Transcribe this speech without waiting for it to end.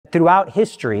throughout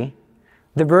history,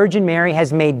 the Virgin Mary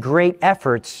has made great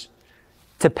efforts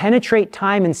to penetrate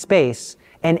time and space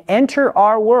and enter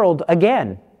our world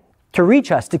again, to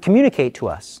reach us, to communicate to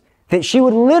us. That she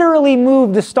would literally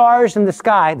move the stars in the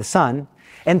sky, the sun,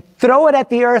 and throw it at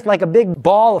the earth like a big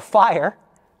ball of fire.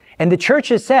 And the church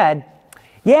has said,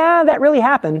 yeah, that really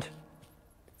happened.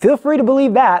 Feel free to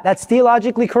believe that. That's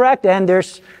theologically correct, and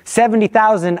there's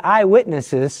 70,000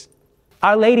 eyewitnesses.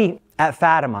 Our Lady at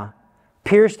Fatima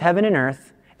pierced heaven and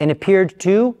earth and appeared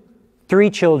to 3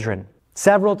 children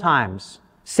several times,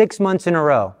 6 months in a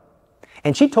row.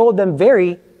 And she told them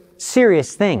very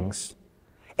serious things.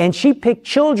 And she picked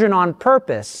children on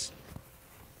purpose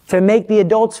to make the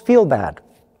adults feel bad.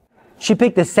 She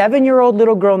picked a 7-year-old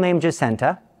little girl named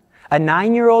Jacinta, a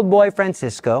 9-year-old boy,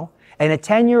 Francisco, and a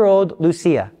 10-year-old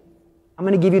Lucia. I'm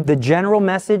going to give you the general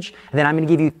message, and then I'm going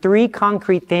to give you 3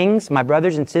 concrete things, my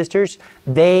brothers and sisters.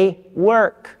 They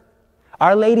work.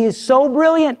 Our Lady is so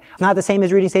brilliant. It's not the same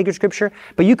as reading sacred scripture,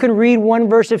 but you can read one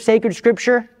verse of sacred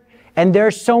scripture, and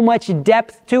there's so much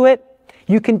depth to it.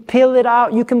 You can peel it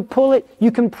out, you can pull it,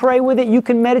 you can pray with it, you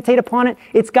can meditate upon it.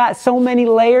 It's got so many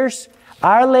layers.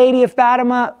 Our Lady of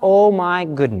Fatima, oh my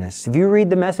goodness. If you read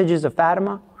the messages of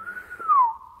Fatima,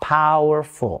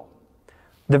 powerful.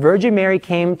 The Virgin Mary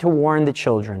came to warn the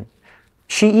children.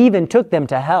 She even took them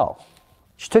to hell.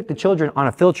 She took the children on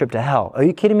a field trip to hell. Are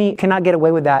you kidding me? You cannot get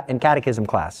away with that in catechism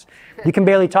class. You can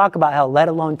barely talk about hell, let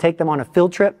alone take them on a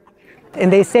field trip.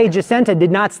 And they say Jacinta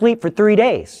did not sleep for 3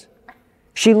 days.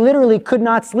 She literally could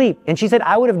not sleep. And she said,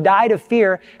 I would have died of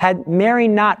fear had Mary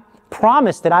not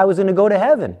promised that I was going to go to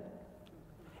heaven.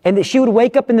 And that she would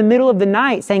wake up in the middle of the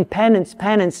night saying, penance,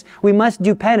 penance, we must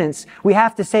do penance. We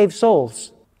have to save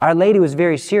souls. Our Lady was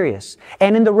very serious.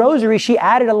 And in the rosary, she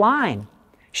added a line.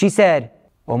 She said,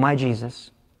 "O my Jesus,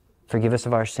 forgive us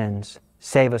of our sins.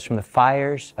 Save us from the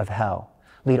fires of hell.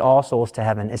 Lead all souls to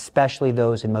heaven, especially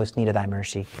those in most need of thy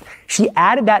mercy." She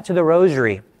added that to the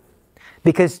rosary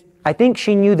because I think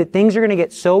she knew that things are going to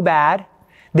get so bad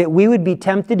that we would be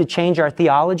tempted to change our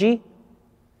theology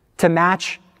to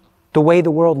match the way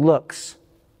the world looks.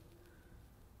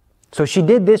 So she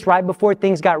did this right before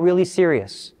things got really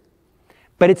serious.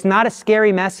 But it's not a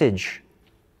scary message.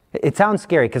 It sounds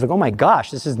scary because, like, oh my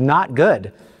gosh, this is not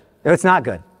good. It's not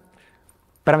good.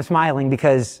 But I'm smiling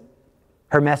because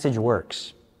her message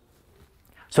works.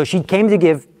 So she came to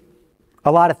give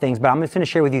a lot of things, but I'm just going to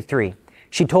share with you 3.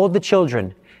 She told the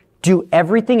children, do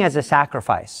everything as a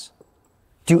sacrifice.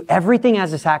 Do everything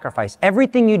as a sacrifice.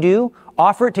 Everything you do,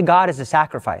 offer it to God as a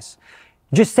sacrifice.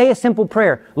 Just say a simple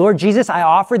prayer. Lord Jesus, I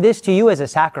offer this to you as a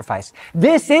sacrifice.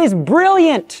 This is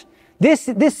brilliant.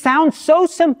 This sounds so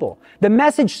simple. The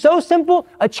message so simple,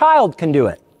 a child can do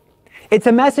it. It's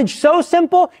a message so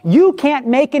simple, you can't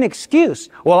make an excuse.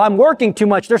 Well, I'm working too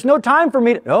much. There's no time for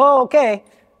me to... Oh, okay.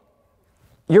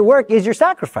 Your work is your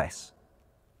sacrifice.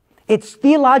 It's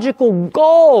theological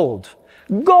gold.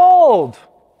 Gold.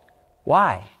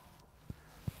 Why?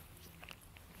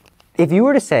 If you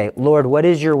were to say, Lord, what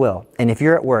is your will? And if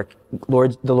you're at work,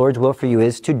 the Lord's will for you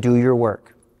is to do your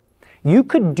work. You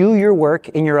could do your work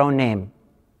in your own name.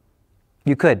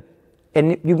 You could.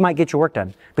 And you might get your work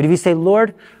done. But if you say,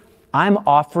 Lord, I'm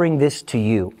offering this to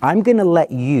you. I'm going to let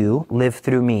you live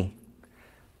through me.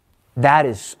 That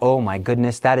is, oh my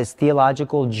goodness, that is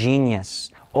theological genius.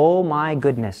 Oh my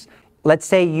goodness. Let's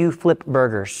say you flip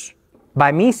burgers.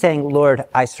 By me saying, Lord,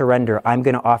 I surrender, I'm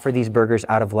going to offer these burgers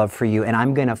out of love for you, and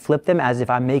I'm going to flip them as if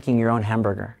I'm making your own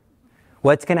hamburger.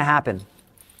 What's going to happen?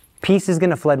 Peace is going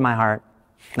to flood my heart.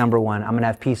 Number 1, I'm going to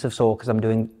have peace of soul because I'm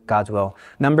doing God's will.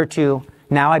 Number 2,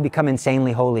 now I become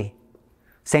insanely holy.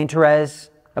 Saint Therese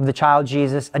of the Child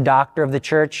Jesus, a doctor of the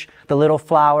church, the little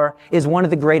flower, is one of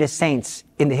the greatest saints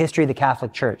in the history of the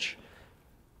Catholic Church.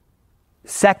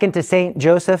 Second to Saint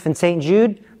Joseph and Saint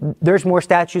Jude, there's more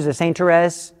statues of Saint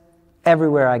Therese.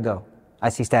 Everywhere I go, I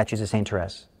see statues of Saint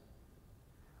Therese.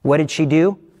 What did she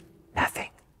do? Nothing.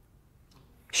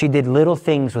 She did little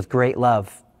things with great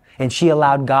love, and she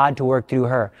allowed God to work through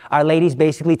her. Our Lady's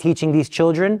basically teaching these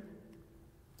children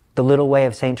the little way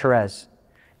of Saint Therese.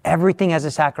 Everything as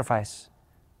a sacrifice.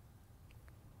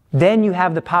 Then you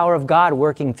have the power of God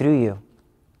working through you.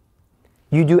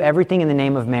 You do everything in the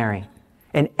name of Mary,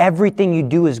 and everything you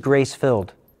do is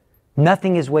grace-filled.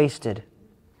 Nothing is wasted.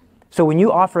 So when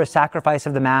you offer a sacrifice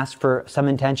of the Mass for some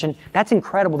intention, that's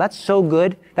incredible. That's so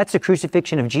good. That's the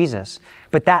crucifixion of Jesus.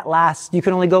 But that lasts, you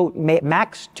can only go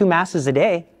max 2 Masses a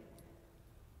day.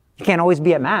 You can't always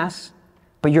be at Mass,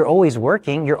 but you're always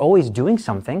working. You're always doing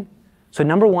something. So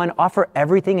number 1, offer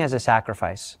everything as a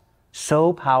sacrifice.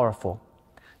 So powerful.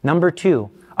 Number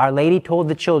 2, Our Lady told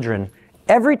the children,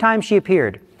 every time she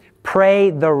appeared, pray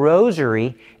the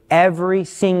rosary every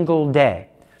single day.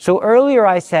 So earlier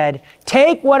I said,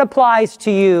 take what applies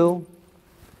to you.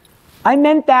 I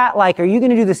meant that like, are you going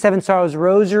to do the 7 Sorrows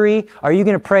Rosary? Are you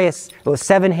going to pray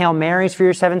 7 Hail Marys for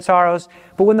your 7 sorrows?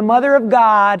 But when the Mother of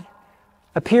God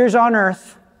appears on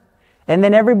earth, and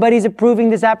then everybody's approving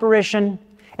this apparition,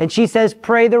 and she says,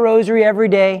 pray the rosary every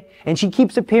day, and she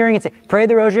keeps appearing and saying, pray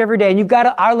the rosary every day, and you've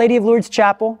got Our Lady of Lourdes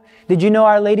Chapel. Did you know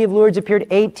Our Lady of Lourdes appeared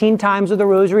 18 times with a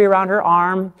rosary around her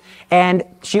arm, and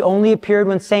she only appeared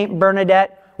when Saint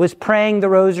Bernadette was praying the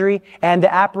rosary, and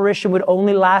the apparition would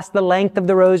only last the length of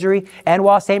the rosary, and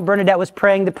while Saint Bernadette was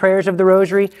praying the prayers of the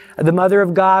rosary, the Mother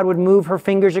of God would move her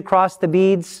fingers across the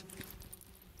beads.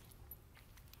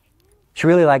 She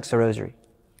really likes the rosary.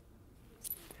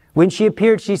 When she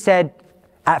appeared, she said,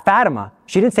 at Fatima,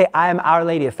 she didn't say, I am Our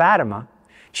Lady of Fatima.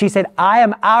 She said, I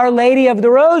am Our Lady of the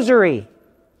Rosary.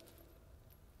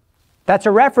 That's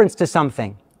a reference to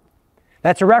something.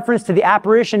 That's a reference to the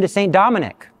apparition to St.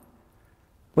 Dominic.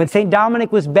 When St.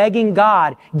 Dominic was begging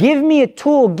God, give me a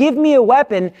tool, give me a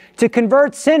weapon to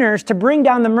convert sinners, to bring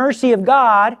down the mercy of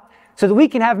God so that we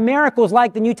can have miracles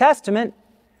like the New Testament.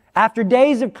 After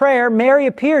days of prayer, Mary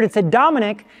appeared and said,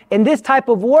 Dominic, in this type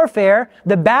of warfare,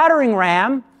 the battering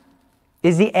ram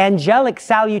is the angelic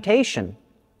salutation.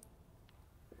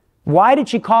 Why did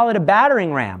she call it a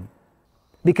battering ram?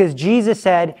 Because Jesus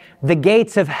said, the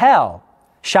gates of hell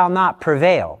shall not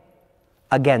prevail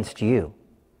against you.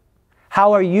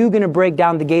 How are you going to break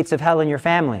down the gates of hell in your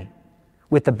family?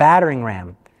 With the battering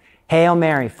ram. Hail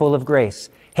Mary, full of grace.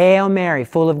 Hail Mary,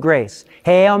 full of grace.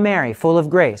 Hail Mary, full of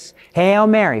grace. Hail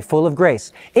Mary, full of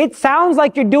grace. It sounds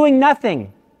like you're doing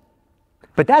nothing.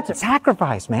 But that's a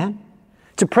sacrifice, man.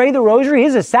 To pray the rosary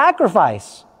is a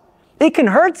sacrifice. It can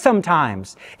hurt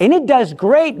sometimes, and it does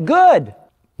great good.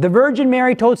 The Virgin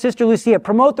Mary told Sister Lucia,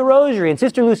 promote the rosary. And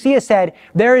Sister Lucia said,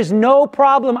 there is no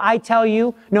problem, I tell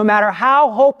you, no matter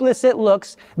how hopeless it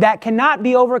looks, that cannot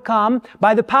be overcome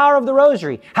by the power of the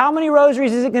rosary. How many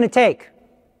rosaries is it going to take?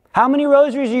 How many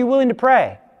rosaries are you willing to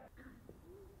pray?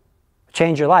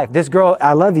 Change your life. This girl,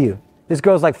 I love you. This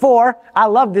girl's like 4. I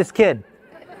love this kid.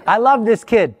 I love this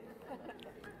kid.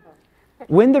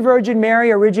 When the Virgin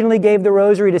Mary originally gave the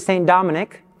rosary to St.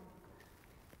 Dominic,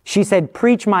 she said,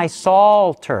 preach my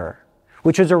Psalter,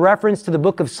 which was a reference to the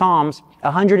book of Psalms,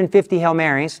 150 Hail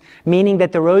Marys, meaning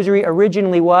that the rosary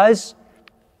originally was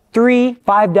 3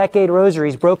 5-decade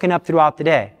rosaries broken up throughout the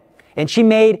day. And she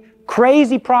made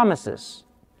crazy promises.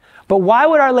 But why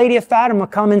would Our Lady of Fatima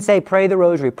come and say, pray the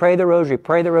rosary, pray the rosary,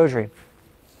 pray the rosary?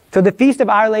 So the Feast of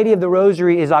Our Lady of the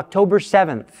Rosary is October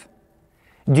 7th.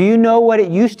 Do you know what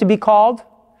it used to be called?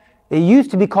 It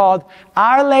used to be called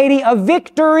Our Lady of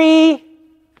Victory.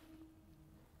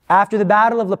 After the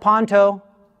Battle of Lepanto,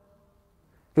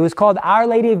 it was called Our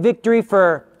Lady of Victory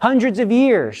for hundreds of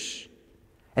years.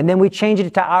 And then we changed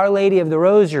it to Our Lady of the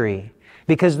Rosary,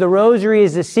 because the Rosary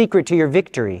is the secret to your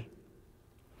victory.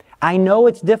 I know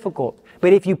it's difficult,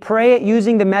 but if you pray it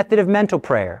using the method of mental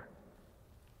prayer,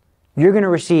 you're going to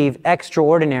receive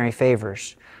extraordinary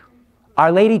favors.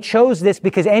 Our Lady chose this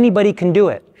because anybody can do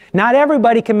it. Not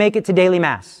everybody can make it to daily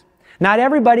Mass. Not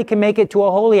everybody can make it to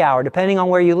a holy hour, depending on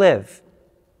where you live.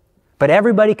 But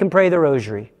everybody can pray the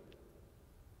rosary.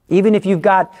 Even if you've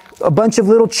got a bunch of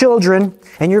little children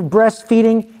and you're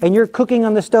breastfeeding and you're cooking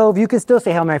on the stove, you can still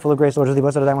say, Hail Mary, full of grace, Lord is with thee,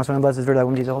 blessed art thou amongst women, blessed is the fruit of thy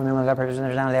womb, Jesus, holy name of God, precious in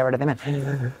the hour of death,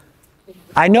 amen.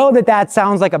 I know that that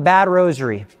sounds like a bad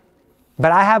rosary,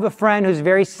 but I have a friend who's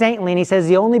very saintly, and he says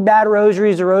the only bad rosary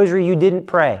is the rosary you didn't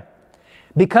pray.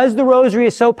 Because the rosary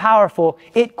is so powerful,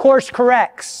 it course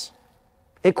corrects.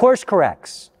 It course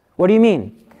corrects. What do you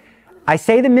mean? I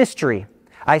say the mystery.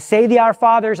 I say the Our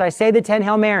Fathers. I say the 10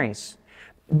 Hail Marys.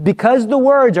 Because the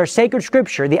words are sacred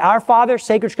scripture, the Our Father,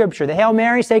 sacred scripture, the Hail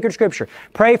Mary, sacred scripture.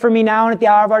 Pray for me now and at the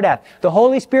hour of our death. The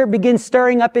Holy Spirit begins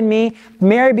stirring up in me.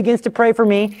 Mary begins to pray for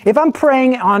me. If I'm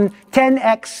praying on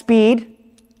 10x speed,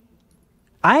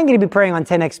 I ain't going to be praying on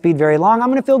 10x speed very long. I'm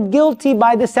going to feel guilty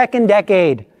by the second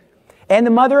decade. And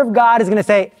the Mother of God is going to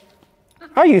say,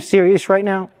 are you serious right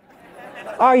now?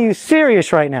 Are you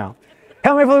serious right now?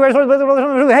 Hail Mary, full of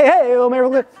grace, hey, hey, Hail Mary,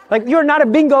 full of grace. Like, you're not a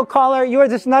bingo caller.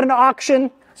 This is not an auction.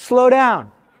 Slow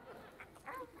down.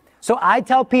 So I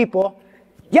tell people,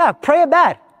 yeah, pray it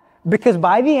bad. Because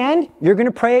by the end, you're going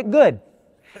to pray it good.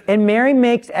 And Mary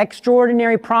makes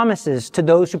extraordinary promises to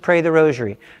those who pray the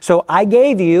rosary. So I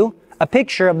gave you a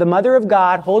picture of the Mother of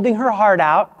God holding her heart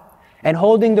out and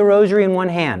holding the rosary in one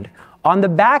hand. On the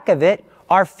back of it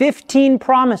are 15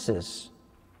 promises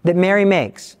that Mary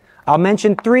makes. I'll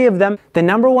mention 3 of them. The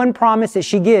number 1 promise that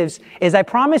she gives is, I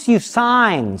promise you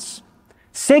signs.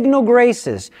 Signal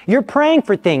graces. You're praying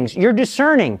for things. You're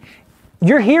discerning.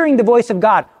 You're hearing the voice of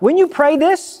God. When you pray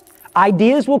this,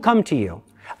 ideas will come to you.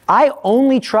 I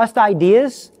only trust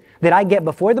ideas that I get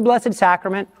before the Blessed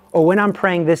Sacrament or when I'm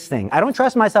praying this thing. I don't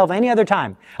trust myself any other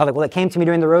time. I'm like, well, it came to me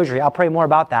during the rosary. I'll pray more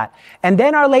about that. And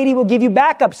then Our Lady will give you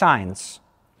backup signs.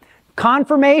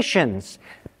 Confirmations.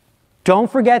 Don't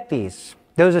forget these.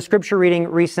 There was a scripture reading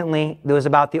recently that was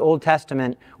about the Old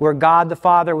Testament where God the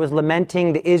Father was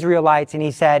lamenting the Israelites and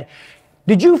he said,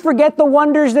 did you forget the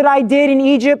wonders that I did in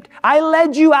Egypt? I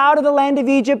led you out of the land of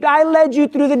Egypt. I led you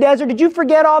through the desert. Did you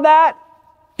forget all that?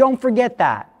 Don't forget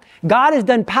that. God has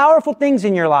done powerful things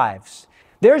in your lives.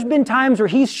 There's been times where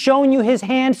He's shown you His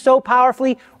hand so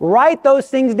powerfully. Write those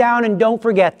things down and don't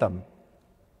forget them.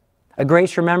 A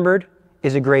grace remembered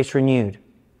is a grace renewed.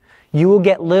 You will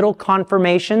get little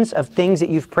confirmations of things that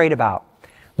you've prayed about.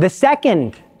 The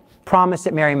second promise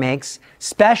that Mary makes,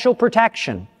 special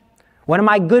protection. One of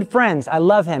my good friends, I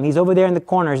love him. He's over there in the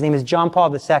corner. His name is John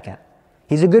Paul II.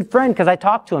 He's a good friend because I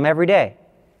talk to him every day.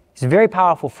 He's a very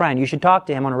powerful friend. You should talk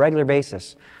to him on a regular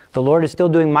basis. The Lord is still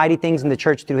doing mighty things in the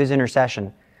church through his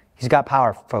intercession. He's got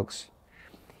power, folks.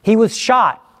 He was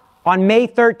shot on May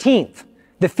 13th,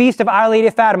 the feast of Our Lady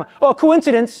of Fatima. Oh,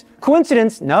 coincidence?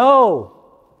 Coincidence? No.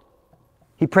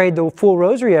 He prayed the full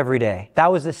rosary every day.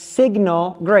 That was a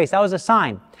signal grace. That was a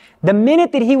sign. The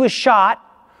minute that he was shot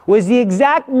was the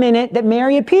exact minute that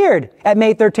Mary appeared at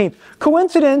May 13th.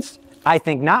 Coincidence? I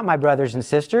think not, my brothers and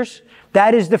sisters.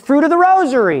 That is the fruit of the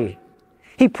rosary.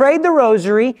 He prayed the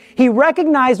rosary. He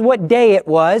recognized what day it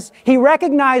was. He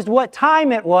recognized what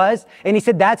time it was. And he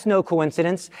said, that's no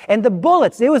coincidence. And the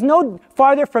bullets, it was no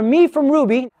farther from me from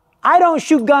Ruby. I don't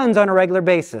shoot guns on a regular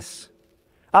basis.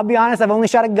 I'll be honest, I've only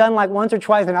shot a gun like once or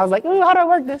twice, and I was like, ooh, how do I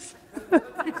work this?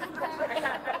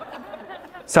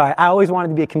 Sorry, I always wanted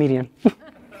to be a comedian.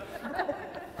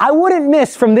 I wouldn't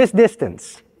miss from this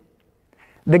distance.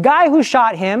 The guy who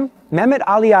shot him, Mehmet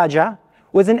Ali Aja,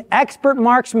 was an expert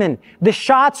marksman. The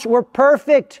shots were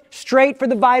perfect, straight for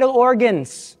the vital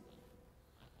organs.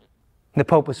 The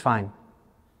Pope was fine.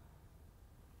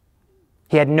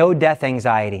 He had no death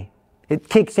anxiety. It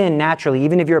kicks in naturally,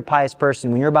 even if you're a pious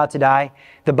person. When you're about to die,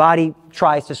 the body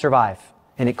tries to survive,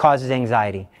 and it causes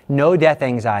anxiety. No death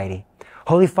anxiety.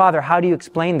 Holy Father, how do you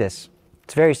explain this?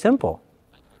 It's very simple.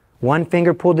 One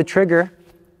finger pulled the trigger,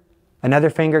 another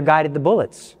finger guided the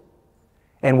bullets.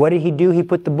 And what did he do? He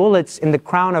put the bullets in the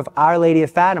crown of Our Lady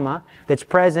of Fatima that's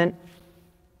present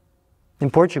in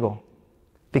Portugal,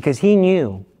 because he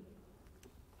knew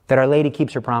that Our Lady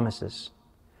keeps her promises.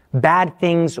 Bad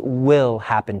things will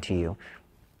happen to you.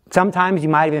 Sometimes you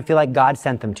might even feel like God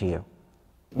sent them to you.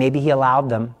 Maybe He allowed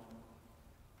them.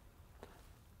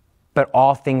 But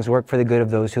all things work for the good of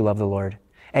those who love the Lord.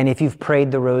 And if you've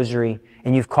prayed the rosary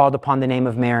and you've called upon the name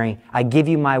of Mary, I give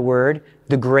you my word,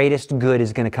 the greatest good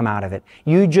is going to come out of it.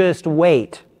 You just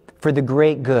wait for the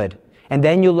great good. And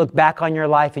then you'll look back on your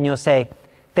life and you'll say,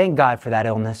 thank God for that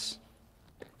illness.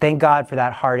 Thank God for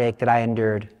that heartache that I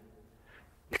endured.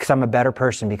 Because I'm a better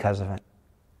person because of it.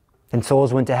 And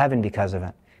souls went to heaven because of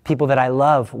it. People that I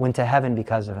love went to heaven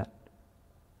because of it.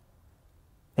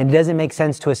 And it doesn't make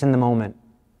sense to us in the moment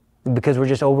because we're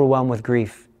just overwhelmed with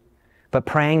grief. But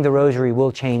praying the rosary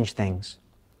will change things.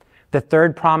 The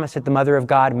third promise that the Mother of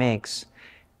God makes,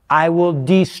 I will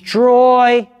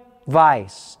destroy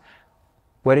vice.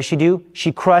 What does she do?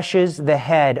 She crushes the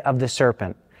head of the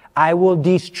serpent. I will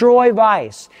destroy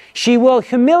vice. She will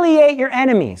humiliate your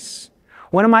enemies.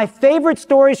 One of my favorite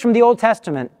stories from the Old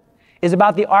Testament is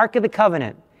about the Ark of the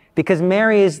Covenant, because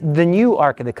Mary is the new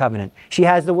Ark of the Covenant. She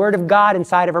has the Word of God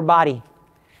inside of her body.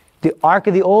 The Ark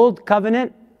of the Old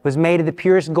Covenant was made of the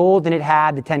purest gold, and it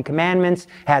had the 10 Commandments,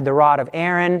 had the rod of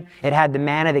Aaron, it had the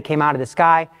manna that came out of the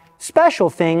sky. Special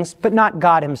things, but not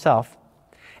God Himself.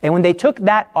 And when they took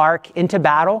that Ark into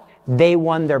battle, they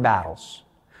won their battles.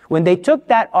 When they took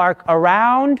that Ark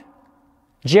around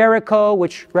Jericho,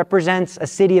 which represents a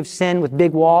city of sin with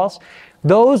big walls,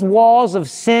 those walls of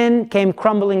sin came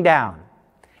crumbling down.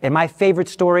 And my favorite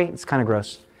story, it's kind of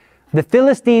gross. The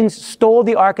Philistines stole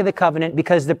the Ark of the Covenant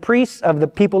because the priests of the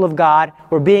people of God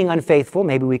were being unfaithful.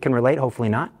 Maybe we can relate, hopefully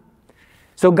not.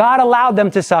 So God allowed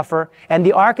them to suffer, and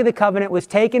the Ark of the Covenant was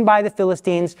taken by the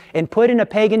Philistines and put in a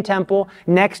pagan temple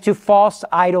next to false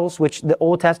idols, which the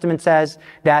Old Testament says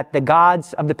that the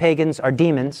gods of the pagans are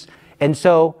demons. And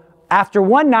so after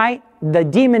one night, the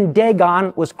demon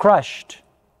Dagon was crushed.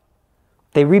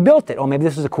 They rebuilt it. Oh, maybe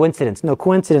this was a coincidence. No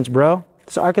coincidence, bro.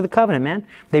 It's the Ark of the Covenant, man.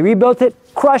 They rebuilt it,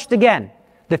 crushed again.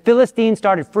 The Philistines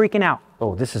started freaking out.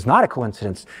 Oh, this is not a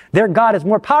coincidence. Their God is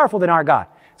more powerful than our God.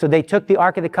 So they took the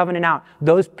Ark of the Covenant out.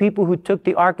 Those people who took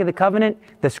the Ark of the Covenant,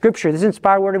 the scripture, this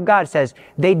inspired word of God says,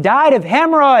 they died of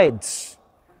hemorrhoids.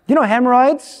 You know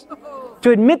hemorrhoids? To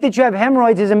admit that you have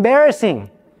hemorrhoids is embarrassing.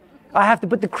 I have to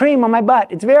put the cream on my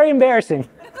butt. It's very embarrassing.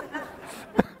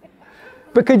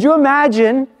 But could you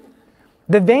imagine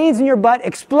the veins in your butt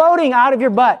exploding out of your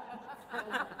butt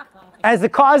as the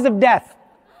cause of death?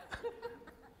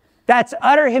 That's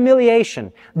utter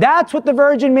humiliation. That's what the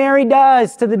Virgin Mary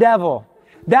does to the devil.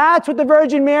 That's what the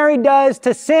Virgin Mary does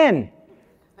to sin.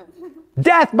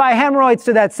 Death by hemorrhoids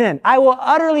to that sin. I will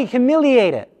utterly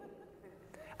humiliate it.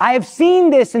 I have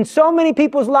seen this in so many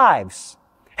people's lives.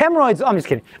 Hemorrhoids, oh, I'm just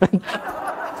kidding.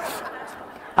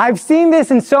 I've seen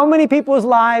this in so many people's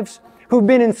lives who've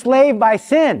been enslaved by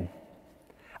sin.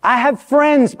 I have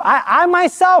friends, I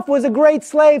myself was a great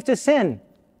slave to sin.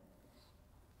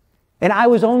 And I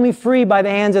was only free by the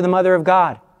hands of the Mother of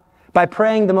God, by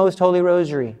praying the Most Holy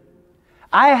Rosary.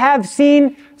 I have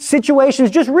seen situations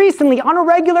just recently, on a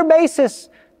regular basis,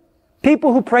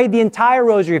 people who prayed the entire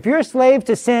rosary. If you're a slave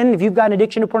to sin, if you've got an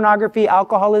addiction to pornography,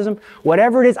 alcoholism,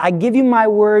 whatever it is, I give you my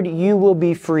word, you will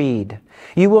be freed.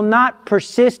 You will not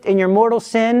persist in your mortal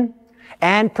sin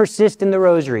and persist in the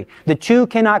rosary. The two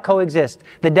cannot coexist.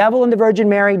 The devil and the Virgin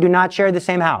Mary do not share the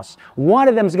same house. One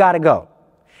of them's got to go.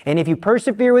 And if you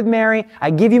persevere with Mary, I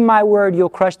give you my word, you'll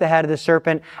crush the head of the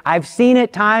serpent. I've seen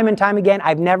it time and time again.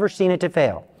 I've never seen it to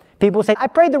fail. People say, I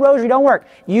prayed the rosary, don't work.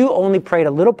 You only prayed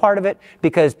a little part of it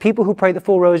because people who pray the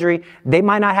full rosary, they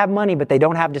might not have money, but they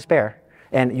don't have despair.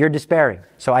 And you're despairing.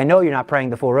 So I know you're not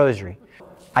praying the full rosary.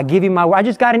 I give you my word. I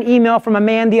just got an email from a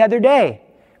man the other day.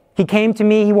 He came to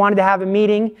me, he wanted to have a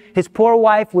meeting. His poor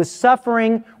wife was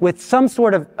suffering with some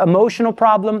sort of emotional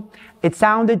problem. It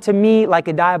sounded to me like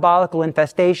a diabolical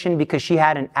infestation because she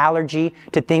had an allergy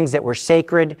to things that were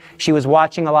sacred. She was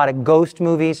watching a lot of ghost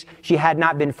movies. She had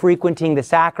not been frequenting the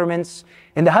sacraments.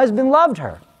 And the husband loved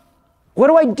her. What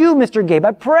do I do, Mr. Gabe?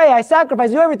 I pray, I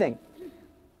sacrifice, I do everything.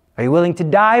 Are you willing to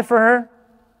die for her?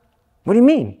 What do you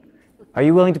mean? Are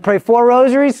you willing to pray 4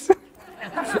 rosaries?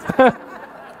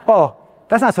 Oh,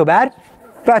 that's not so bad.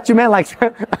 Thought you meant like...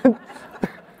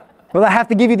 Well, I have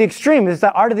to give you the extreme. It's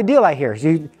the art of the deal, I hear.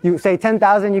 You say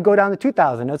 10,000, you go down to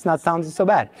 2,000. It's not sounding so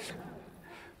bad.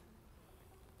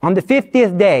 On the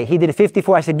 50th day, he did a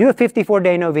 54. I said, do a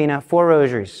 54-day novena, 4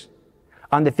 rosaries.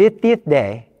 On the 50th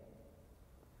day,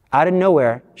 out of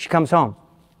nowhere, she comes home.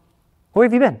 Where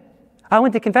have you been? I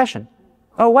went to confession.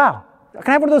 Oh, wow. Can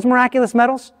I have one of those miraculous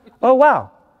medals? Oh,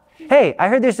 wow. Hey, I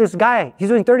heard there's this guy. He's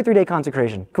doing 33-day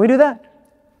consecration. Can we do that?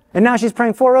 And now she's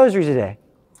praying 4 rosaries a day.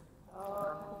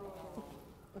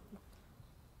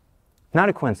 Not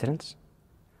a coincidence.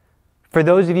 For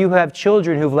those of you who have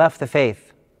children who've left the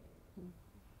faith,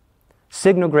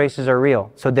 signal graces are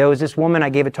real. So there was this woman, I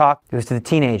gave a talk, it was to the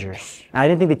teenagers. I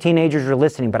didn't think the teenagers were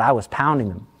listening, but I was pounding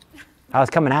them. I was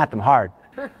coming at them hard.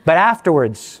 But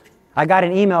afterwards, I got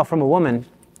an email from a woman,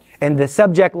 and the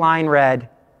subject line read,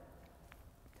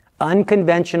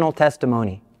 unconventional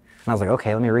testimony. And I was like,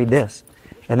 okay, let me read this.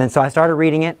 And then so I started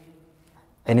reading it,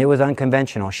 and it was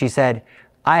unconventional. She said,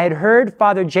 I had heard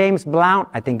Father James Blount,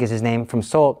 I think is his name, from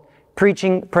Salt,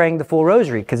 praying the full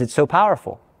rosary because it's so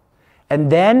powerful.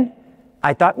 And then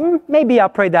I thought, maybe I'll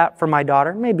pray that for my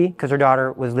daughter. Maybe, because her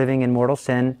daughter was living in mortal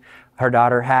sin. Her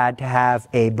daughter had to have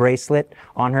a bracelet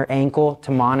on her ankle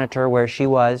to monitor where she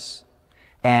was.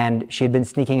 And she had been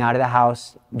sneaking out of the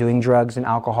house, doing drugs and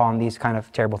alcohol and these kind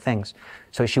of terrible things.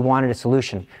 So she wanted a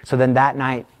solution. So then that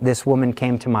night, this woman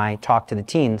came to my talk to the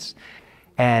teens.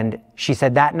 And she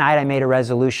said, that night I made a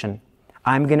resolution.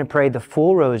 I'm going to pray the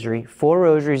full rosary, 4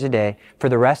 rosaries a day, for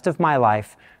the rest of my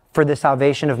life, for the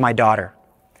salvation of my daughter.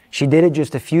 She did it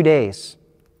just a few days.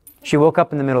 She woke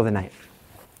up in the middle of the night.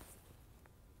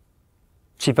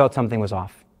 She felt something was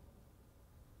off.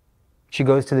 She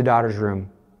goes to the daughter's room.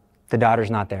 The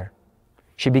daughter's not there.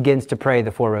 She begins to pray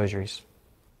the 4 rosaries.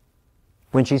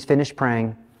 When she's finished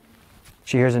praying,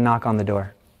 she hears a knock on the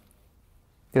door.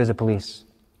 It was the police.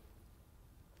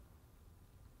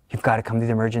 You've got to come to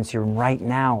the emergency room right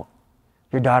now.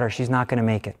 Your daughter, she's not going to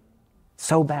make it.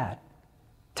 So bad.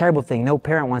 Terrible thing. No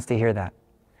parent wants to hear that.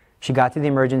 She got to the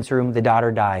emergency room. The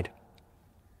daughter died.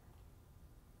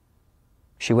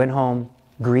 She went home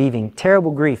grieving,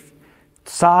 terrible grief,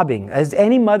 sobbing, as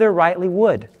any mother rightly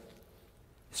would.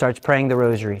 Starts praying the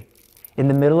rosary. In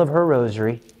the middle of her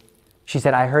rosary, she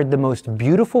said, I heard the most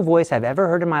beautiful voice I've ever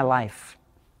heard in my life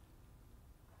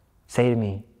say to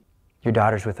me, your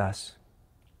daughter's with us.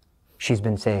 She's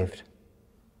been saved.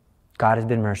 God has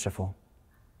been merciful.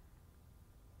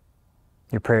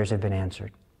 Your prayers have been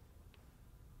answered.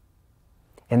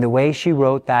 And the way she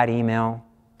wrote that email,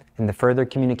 and the further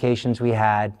communications we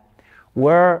had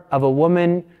were of a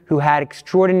woman who had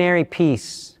extraordinary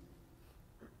peace.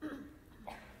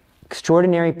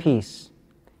 Extraordinary peace.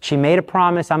 She made a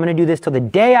promise, I'm going to do this till the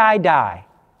day I die.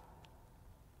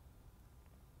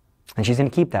 And she's going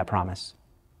to keep that promise.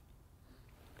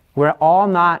 We're all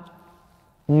not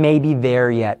maybe there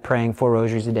yet, praying 4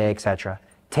 rosaries a day, etc.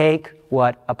 Take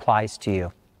what applies to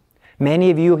you.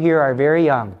 Many of you here are very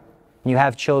young, and you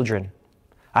have children.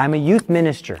 I'm a youth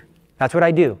minister. That's what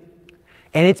I do.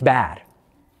 And it's bad.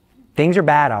 Things are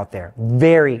bad out there.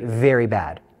 Very, very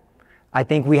bad. I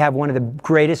think we have one of the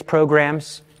greatest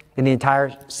programs in the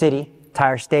entire city,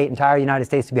 entire state, entire United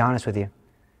States, to be honest with you.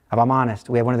 If I'm honest,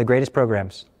 we have one of the greatest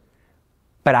programs.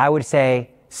 But I would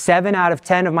say 7 out of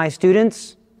 10 of my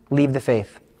students leave the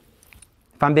faith.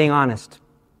 If I'm being honest.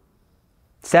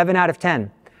 7 out of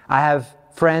 10. I have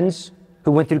friends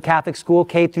who went through Catholic school,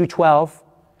 K through 12,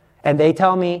 and they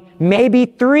tell me maybe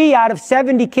 3 out of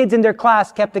 70 kids in their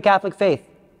class kept the Catholic faith.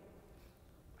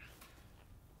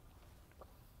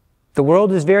 The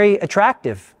world is very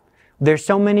attractive. There's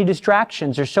so many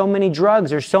distractions, there's so many drugs,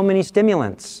 there's so many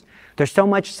stimulants, there's so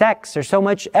much sex, there's so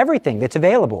much everything that's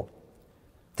available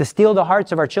to steal the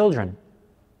hearts of our children.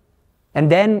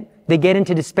 And then they get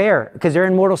into despair because they're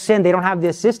in mortal sin. They don't have the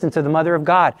assistance of the Mother of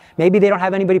God. Maybe they don't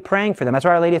have anybody praying for them. That's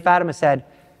why Our Lady of Fatima said,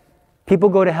 people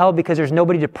go to hell because there's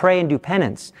nobody to pray and do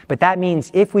penance. But that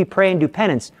means if we pray and do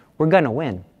penance, we're going to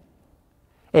win.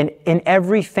 And in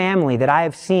every family that I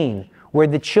have seen where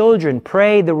the children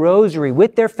pray the rosary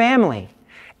with their family,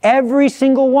 every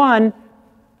single one,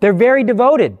 they're very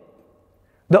devoted.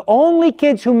 The only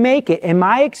kids who make it, in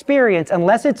my experience,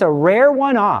 unless it's a rare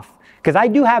one-off, because I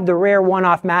do have the rare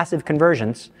one-off massive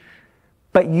conversions,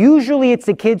 but usually it's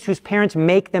the kids whose parents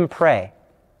make them pray.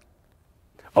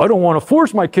 I don't want to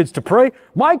force my kids to pray.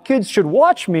 My kids should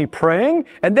watch me praying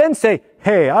and then say,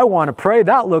 hey, I want to pray.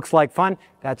 That looks like fun.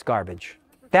 That's garbage.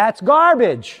 That's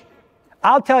garbage.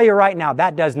 I'll tell you right now,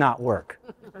 that does not work.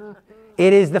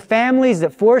 It is the families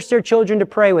that force their children to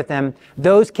pray with them.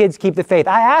 Those kids keep the faith.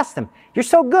 I asked them, you're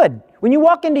so good. When you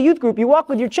walk into youth group, you walk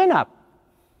with your chin up.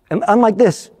 And unlike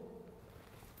this,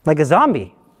 like a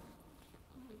zombie.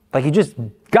 Like you just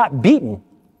got beaten.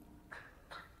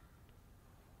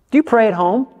 Do you pray at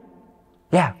home?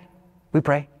 Yeah, we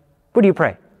pray. What do you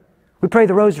pray? We pray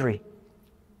the rosary.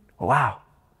 Oh, wow.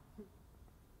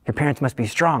 Your parents must be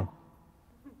strong.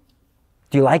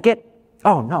 Do you like it?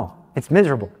 Oh, no, it's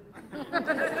miserable.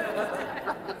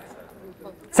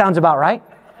 Sounds about right.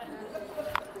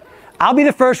 I'll be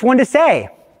the first one to say,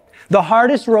 the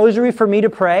hardest rosary for me to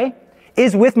pray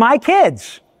is with my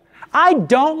kids. I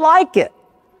don't like it.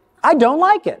 I don't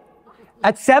like it.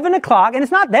 At 7 o'clock, and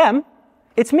it's not them,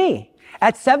 it's me.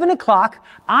 At 7 o'clock,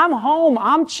 I'm home,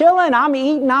 I'm chilling, I'm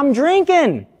eating, I'm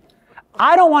drinking.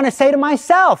 I don't want to say to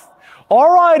myself,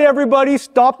 all right, everybody,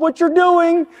 stop what you're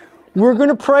doing. We're going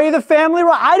to pray the family.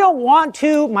 I don't want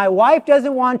to. My wife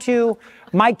doesn't want to.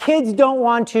 My kids don't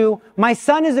want to. My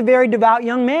son is a very devout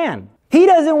young man. He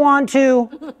doesn't want to.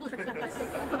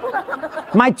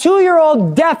 My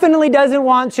 2-year-old definitely doesn't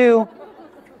want to.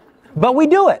 But we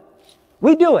do it.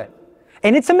 We do it.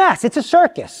 And it's a mess. It's a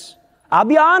circus. I'll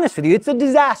be honest with you. It's a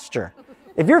disaster.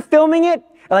 If you're filming it,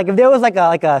 like if there was like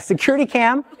a security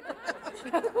cam,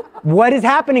 what is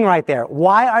happening right there?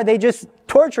 Why are they just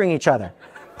torturing each other?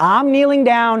 I'm kneeling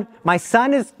down. My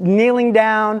son is kneeling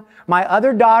down. My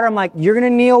other daughter, I'm like, you're going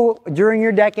to kneel during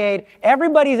your decade.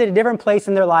 Everybody's at a different place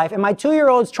in their life. And my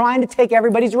 2-year-old's trying to take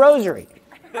everybody's rosary.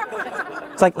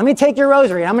 It's like, let me take your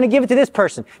rosary. And I'm going to give it to this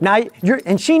person. Now,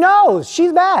 and she knows.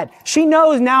 She's bad. She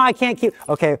knows now I can't keep.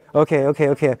 Okay.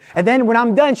 And then when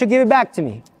I'm done, she'll give it back to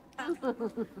me.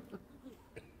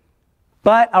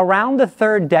 But around the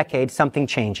 3rd decade, something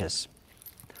changes.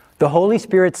 The Holy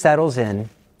Spirit settles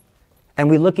in. And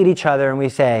we look at each other and we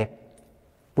say,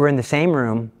 we're in the same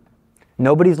room.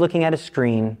 Nobody's looking at a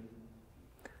screen.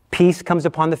 Peace comes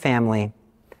upon the family.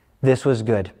 This was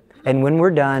good. And when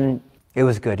we're done, it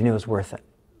was good and it was worth it.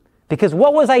 Because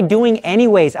what was I doing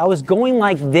anyways? I was going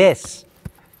like this.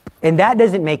 And that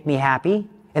doesn't make me happy.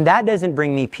 And that doesn't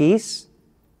bring me peace.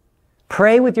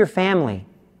 Pray with your family.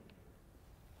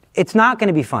 It's not going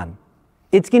to be fun.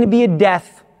 It's going to be a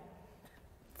death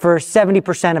for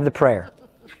 70% of the prayer.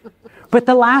 But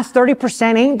the last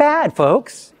 30% ain't bad,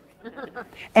 folks.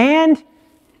 And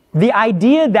the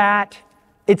idea that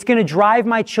it's going to drive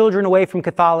my children away from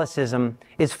Catholicism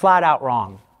is flat out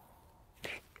wrong.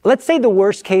 Let's say the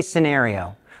worst case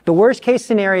scenario. The worst case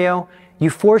scenario, You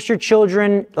force your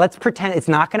children, let's pretend it's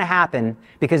not going to happen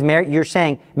because Mary, you're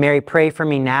saying, Mary, pray for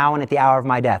me now and at the hour of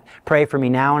my death. Pray for me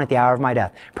now and at the hour of my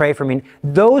death. Pray for me.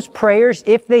 Those prayers,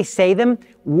 if they say them,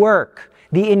 work.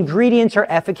 The ingredients are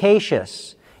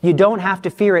efficacious. You don't have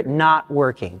to fear it not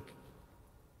working.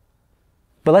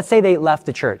 But let's say they left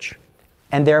the church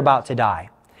and they're about to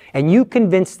die. And you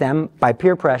convince them by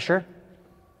peer pressure,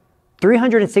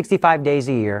 365 days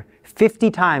a year,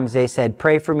 50 times they said,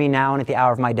 pray for me now and at the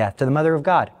hour of my death to the Mother of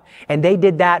God. And they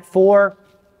did that for,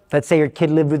 let's say your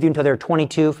kid lived with you until they were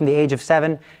 22 from the age of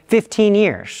 7, 15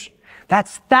 years.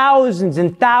 That's thousands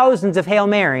and thousands of Hail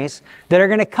Marys that are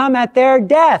going to come at their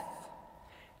death.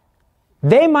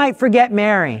 They might forget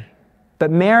Mary,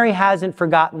 but Mary hasn't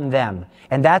forgotten them.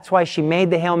 And that's why she made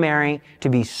the Hail Mary to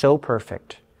be so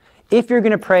perfect. If you're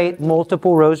going to pray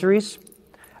multiple rosaries,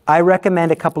 I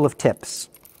recommend a couple of tips.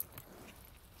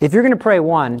 If you're going to pray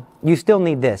one, you still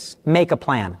need this. Make a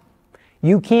plan.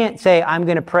 You can't say, I'm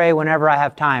going to pray whenever I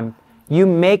have time. You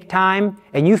make time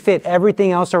and you fit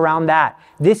everything else around that.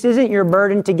 This isn't your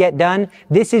burden to get done.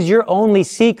 This is your only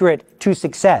secret to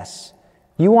success.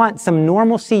 You want some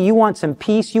normalcy, you want some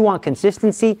peace, you want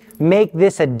consistency. Make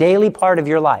this a daily part of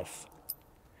your life.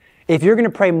 If you're going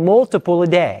to pray multiple a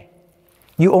day,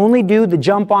 you only do the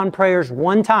jump-on prayers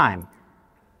one time.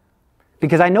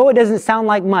 Because I know it doesn't sound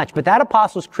like much, but that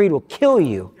Apostles' Creed will kill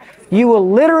you. You will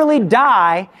literally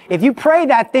die if you pray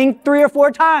that thing 3 or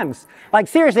 4 times. Like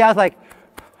seriously, I was like,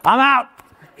 I'm out.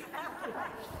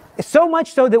 So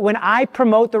much so that when I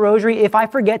promote the rosary, if I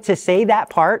forget to say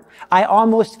that part, I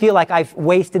almost feel like I've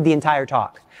wasted the entire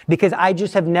talk. Because I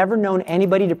just have never known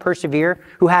anybody to persevere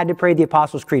who had to pray the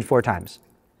Apostles' Creed 4 times.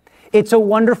 It's a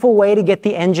wonderful way to get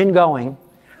the engine going.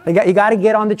 You got to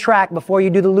get on the track before you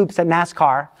do the loops at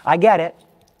NASCAR. I get it.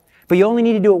 But you only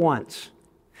need to do it once.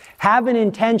 Have an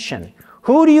intention.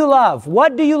 Who do you love?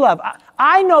 What do you love?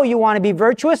 I know you want to be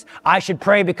virtuous. I should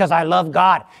pray because I love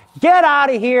God. Get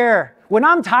out of here. When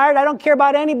I'm tired, I don't care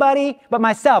about anybody but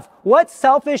myself. What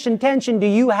selfish intention do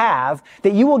you have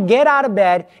that you will get out of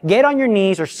bed, get on your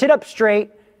knees, or sit up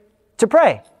straight to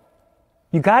pray?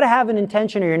 You got to have an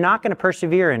intention or you're not going to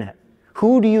persevere in it.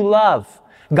 Who do you love?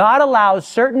 God allows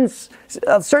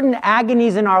certain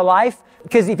agonies in our life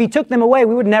because if He took them away,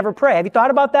 we would never pray. Have you thought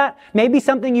about that? Maybe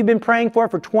something you've been praying for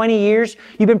 20 years.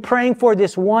 You've been praying for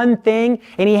this one thing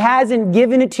and He hasn't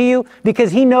given it to you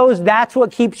because He knows that's what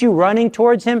keeps you running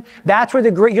towards Him. That's where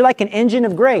you're like an engine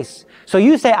of grace. So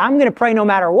you say, I'm going to pray no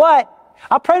matter what.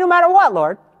 I'll pray no matter what,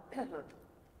 Lord.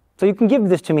 So you can give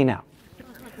this to me now.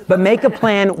 But make a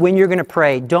plan when you're going to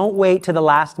pray. Don't wait to the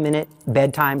last minute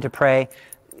bedtime to pray,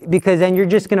 because then you're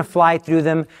just going to fly through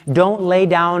them. Don't lay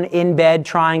down in bed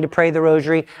trying to pray the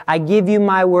rosary. I give you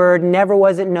my word, never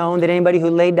was it known that anybody who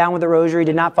laid down with the rosary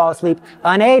did not fall asleep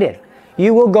unaided.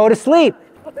 You will go to sleep.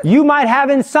 You might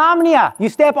have insomnia. You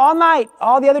stay up all night,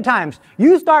 all the other times.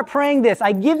 You start praying this.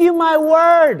 I give you my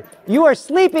word. You are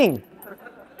sleeping.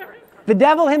 The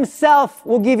devil himself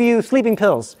will give you sleeping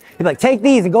pills. He'll be like, take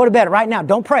these and go to bed right now.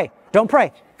 Don't pray. Don't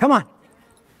pray. Come on.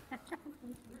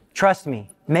 Trust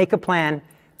me. Make a plan.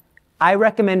 I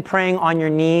recommend praying on your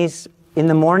knees in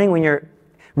the morning when you're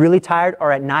really tired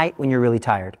or at night when you're really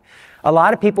tired. A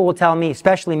lot of people will tell me,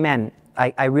 especially men,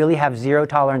 I really have zero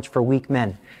tolerance for weak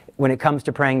men when it comes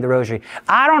to praying the rosary.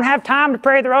 I don't have time to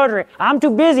pray the rosary. I'm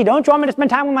too busy. Don't you want me to spend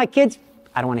time with my kids?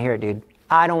 I don't want to hear it, dude.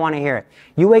 I don't want to hear it.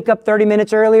 You wake up 30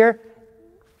 minutes earlier.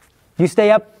 You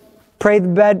stay up, pray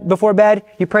before bed.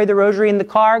 You pray the rosary in the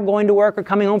car, going to work or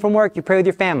coming home from work. You pray with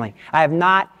your family. I have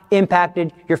not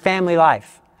impacted your family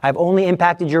life. I've only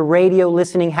impacted your radio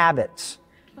listening habits.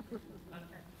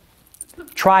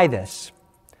 Try this.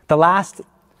 The last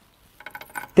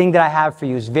thing that I have for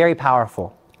you is very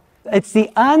powerful. It's the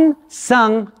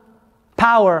unsung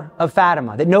power of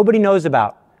Fatima that nobody knows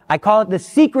about. I call it the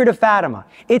secret of Fatima.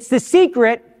 It's the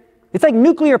secret. It's like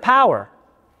nuclear power.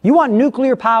 You want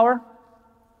nuclear power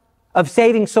of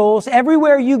saving souls?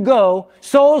 Everywhere you go,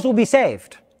 souls will be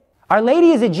saved. Our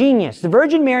Lady is a genius. The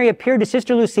Virgin Mary appeared to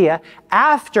Sister Lucia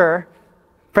after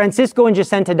Francisco and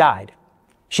Jacinta died.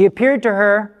 She appeared to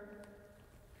her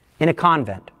in a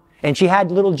convent, and she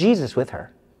had little Jesus with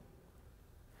her.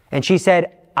 And she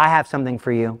said, I have something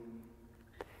for you.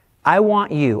 I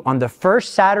want you on the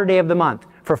first Saturday of the month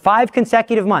for 5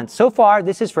 consecutive months. So far,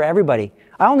 this is for everybody.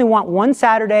 I only want one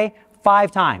Saturday 5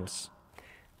 times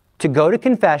to go to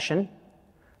confession,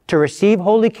 to receive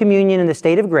Holy Communion in the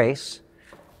state of grace,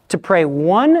 to pray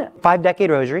one 5-decade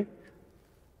rosary,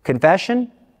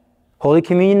 confession, Holy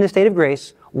Communion in the state of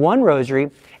grace, 1 rosary,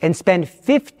 and spend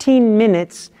 15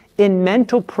 minutes in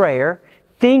mental prayer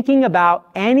thinking about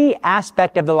any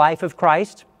aspect of the life of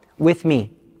Christ with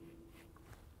me.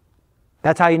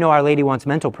 That's how you know Our Lady wants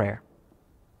mental prayer.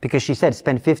 Because she said,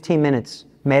 spend 15 minutes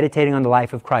meditating on the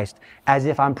life of Christ as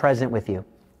if I'm present with you.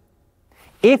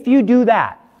 If you do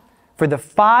that for the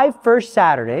 5 first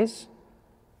Saturdays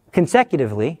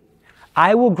consecutively,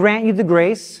 I will grant you the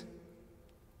grace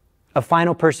of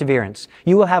final perseverance.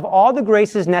 You will have all the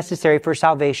graces necessary for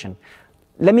salvation.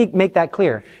 Let me make that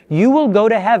clear. You will go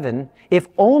to heaven if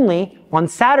only on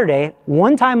Saturday,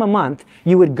 one time a month,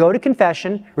 you would go to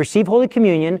confession, receive Holy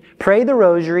Communion, pray the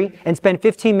Rosary, and spend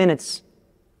 15 minutes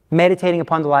meditating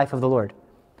upon the life of the Lord.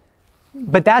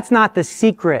 But that's not the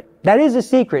secret. That is a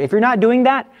secret. If you're not doing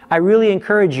that, I really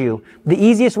encourage you. The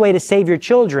easiest way to save your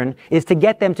children is to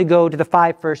get them to go to the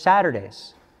 5 first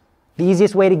Saturdays. The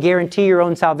easiest way to guarantee your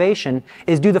own salvation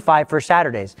is do the 5 first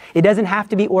Saturdays. It doesn't have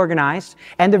to be organized.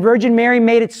 And the Virgin Mary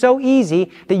made it so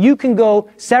easy that you can go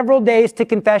several days to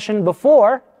confession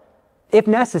before, if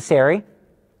necessary.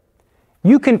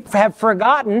 You can have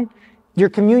forgotten your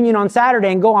communion on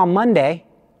Saturday and go on Monday.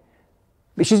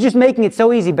 But she's just making it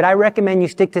so easy. But I recommend you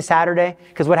stick to Saturday,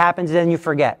 because what happens is then you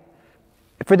forget.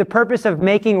 For the purpose of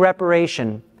making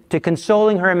reparation, to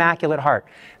consoling her Immaculate Heart.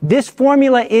 This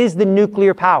formula is the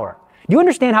nuclear power. Do you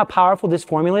understand how powerful this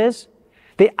formula is?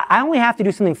 I only have to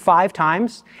do something 5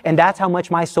 times, and that's how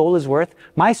much my soul is worth.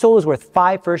 My soul is worth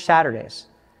 5 first Saturdays.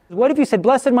 What if you said,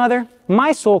 Blessed Mother,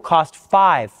 my soul cost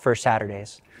 5 first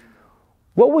Saturdays.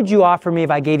 What would you offer me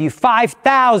if I gave you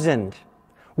 5,000?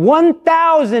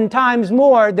 1,000 times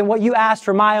more than what you asked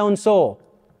for my own soul.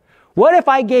 What if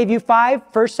I gave you 5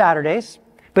 first Saturdays,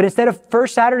 but instead of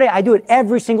first Saturday, I do it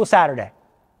every single Saturday?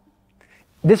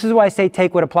 This is why I say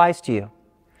take what applies to you.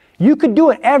 You could do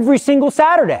it every single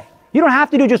Saturday. You don't have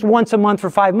to do it just once a month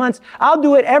for 5 months. I'll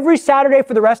do it every Saturday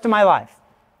for the rest of my life.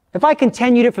 If I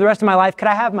continued it for the rest of my life, could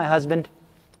I have my husband?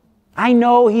 I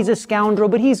know he's a scoundrel,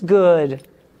 but he's good.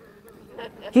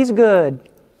 He's good.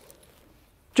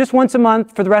 Just once a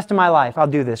month for the rest of my life, I'll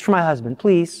do this for my husband,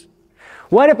 please.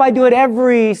 What if I do it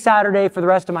every Saturday for the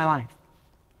rest of my life?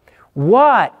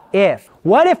 What if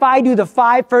I do the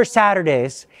 5 first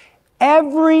Saturdays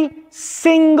every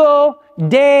single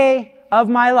day of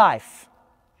my life?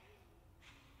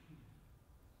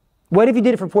 What if you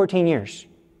did it for 14 years?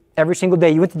 Every single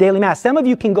day. You went to daily Mass. Some of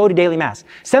you can go to daily Mass.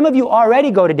 Some of you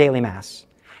already go to daily Mass.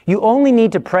 You only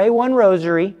need to pray 1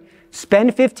 rosary,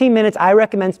 spend 15 minutes. I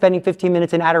recommend spending 15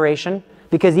 minutes in adoration,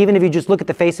 because even if you just look at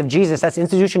the face of Jesus, that's the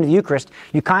institution of the Eucharist,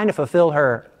 you kind of fulfill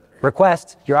her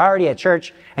request. You're already at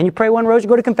church, and you pray 1 rosary,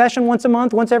 go to confession once a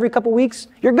month, once every couple weeks,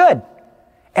 you're good.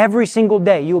 Every single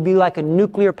day, you will be like a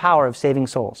nuclear power of saving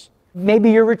souls.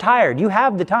 Maybe you're retired. You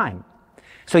have the time.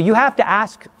 So you have to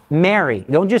ask Mary.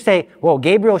 Don't just say, well,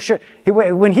 Gabriel sure.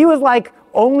 When he was like,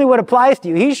 only what applies to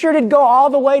you, he sure did go all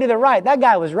the way to the right. That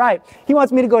guy was right. He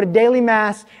wants me to go to daily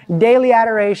Mass, daily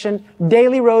adoration,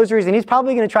 daily rosaries, and he's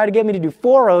probably going to try to get me to do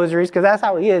 4 rosaries, because that's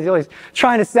how he is. He's always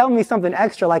trying to sell me something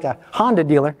extra like a Honda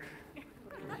dealer.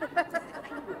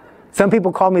 Some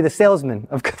people call me the salesman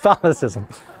of Catholicism.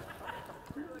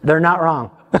 They're not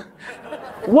wrong.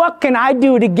 What can I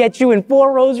do to get you in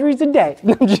 4 rosaries a day?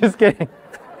 I'm just kidding.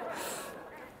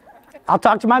 I'll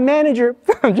talk to my manager.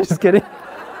 I'm just kidding.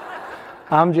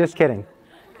 I'm just kidding.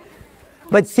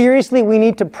 But seriously, we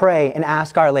need to pray and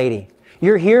ask Our Lady.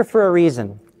 You're here for a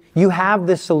reason. You have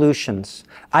the solutions.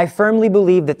 I firmly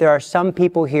believe that there are some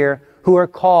people here who are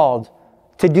called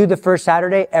to do the first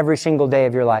Saturday every single day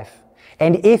of your life.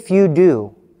 And if you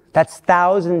do, that's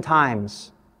 1,000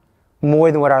 times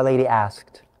more than what Our Lady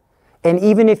asked. And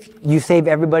even if you save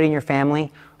everybody in your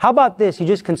family, how about this? You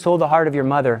just console the heart of your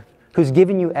mother, who's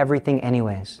given you everything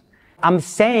anyways. I'm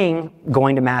saying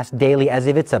going to Mass daily as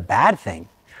if it's a bad thing.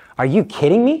 Are you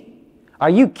kidding me? Are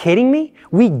you kidding me?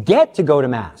 We get to go to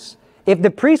Mass. If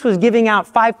the priest was giving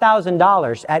out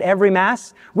 $5,000 at every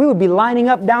Mass, we would be lining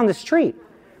up down the street.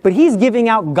 But he's giving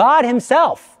out God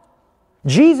Himself,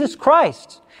 Jesus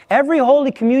Christ. Every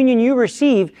Holy Communion you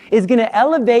receive is going to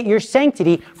elevate your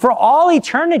sanctity for all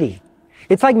eternity.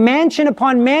 It's like mansion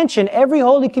upon mansion, every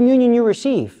Holy Communion you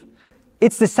receive.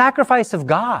 It's the sacrifice of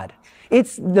God.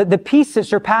 It's the peace that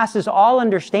surpasses all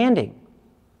understanding.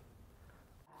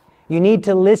 You need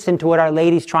to listen to what Our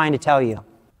Lady's trying to tell you.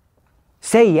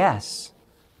 Say yes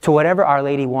to whatever Our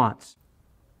Lady wants.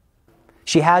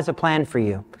 She has a plan for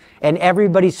you. And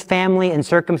everybody's family and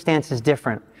circumstance is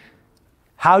different.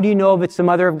 How do you know if it's the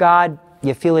Mother of God?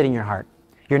 You feel it in your heart.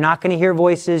 You're not going to hear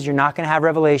voices. You're not going to have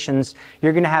revelations.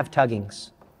 You're going to have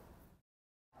tuggings.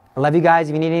 I love you guys.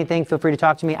 If you need anything, feel free to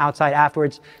talk to me outside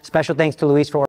afterwards. Special thanks to Luis for